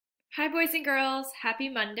Hi, boys and girls. Happy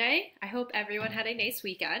Monday. I hope everyone had a nice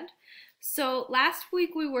weekend. So, last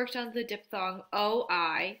week we worked on the diphthong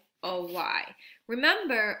OI, OY.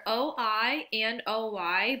 Remember, OI and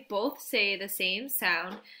OY both say the same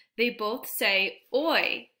sound. They both say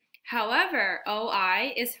oi. However,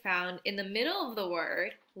 OI is found in the middle of the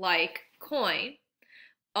word, like coin.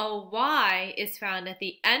 OY is found at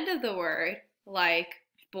the end of the word, like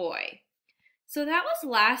boy. So that was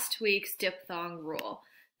last week's diphthong rule.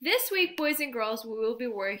 This week, boys and girls, we will be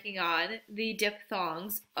working on the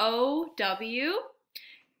diphthongs OW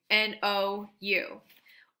and OU.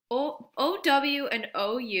 OW and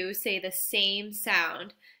OU say the same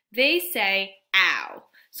sound. They say ow.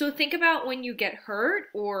 So think about when you get hurt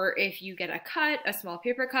or if you get a cut, a small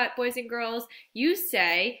paper cut, boys and girls, you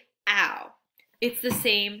say ow. It's the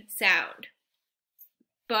same sound.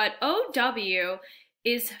 But OW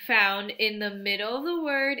is found in the middle of the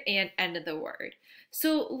word and end of the word.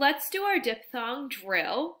 So let's do our diphthong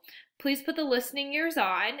drill. Please put the listening ears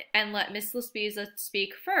on and let Miss Laspiza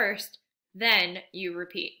speak first, then you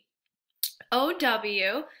repeat.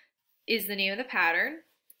 OW is the name of the pattern.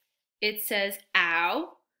 It says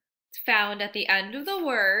ow. It's found at the end of the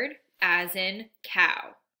word, as in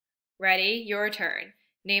cow. Ready? Your turn.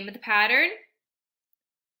 Name of the pattern?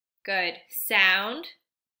 Good. Sound,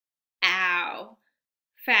 ow.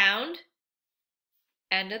 Found,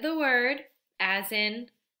 end of the word, as in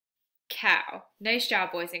cow. Nice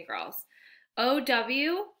job, boys and girls.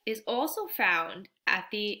 OW is also found at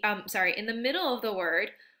the, in the middle of the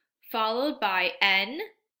word, followed by N,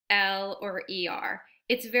 L, or ER.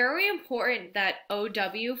 It's very important that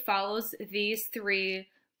OW follows these three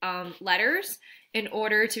letters in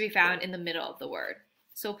order to be found in the middle of the word.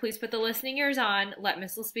 So please put the listening ears on, let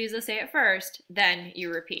Miss Laspiza say it first, then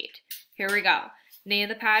you repeat. Here we go.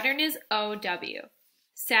 Name of the pattern is OW.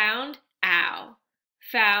 Sound, ow.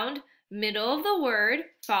 Found, middle of the word,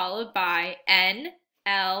 followed by N,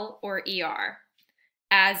 L, or ER,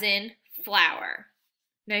 as in flower.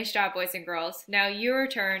 Nice job, boys and girls. Now your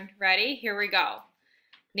turn. Ready? Here we go.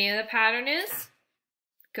 Name of the pattern is?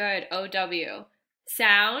 Good, OW.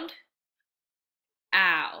 Sound,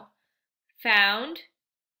 ow. Found,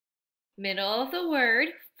 middle of the word,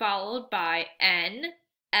 followed by N,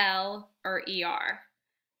 L, or ER.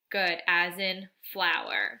 Good, as in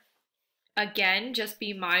flower. Again, just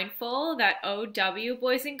be mindful that OW,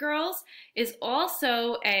 boys and girls, is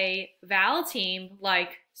also a vowel team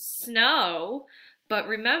like snow. But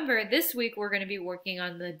remember, this week we're going to be working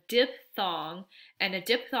on the diphthong, and a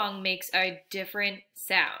diphthong makes a different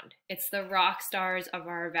sound. It's the rock stars of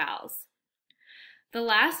our vowels. The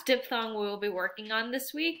last diphthong we will be working on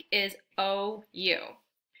this week is OU.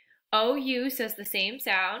 OU says the same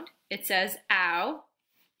sound. It says ow,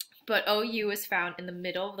 but OU is found in the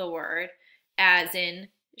middle of the word, as in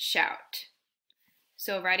shout.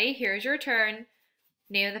 So ready? Here's your turn.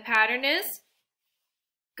 Name of the pattern is?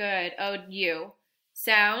 Good, OU.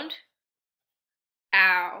 Sound,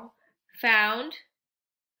 ow. Found,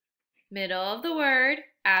 middle of the word,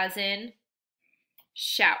 as in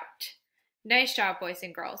shout. Nice job, boys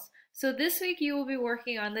and girls. So this week you will be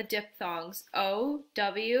working on the diphthongs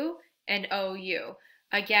OW and OU.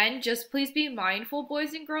 Again, just please be mindful,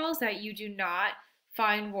 boys and girls, that you do not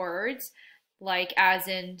find words like as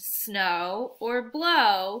in snow or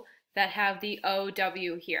blow that have the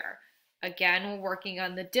OW here. Again, we're working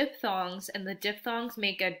on the diphthongs, and the diphthongs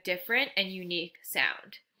make a different and unique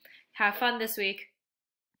sound. Have fun this week.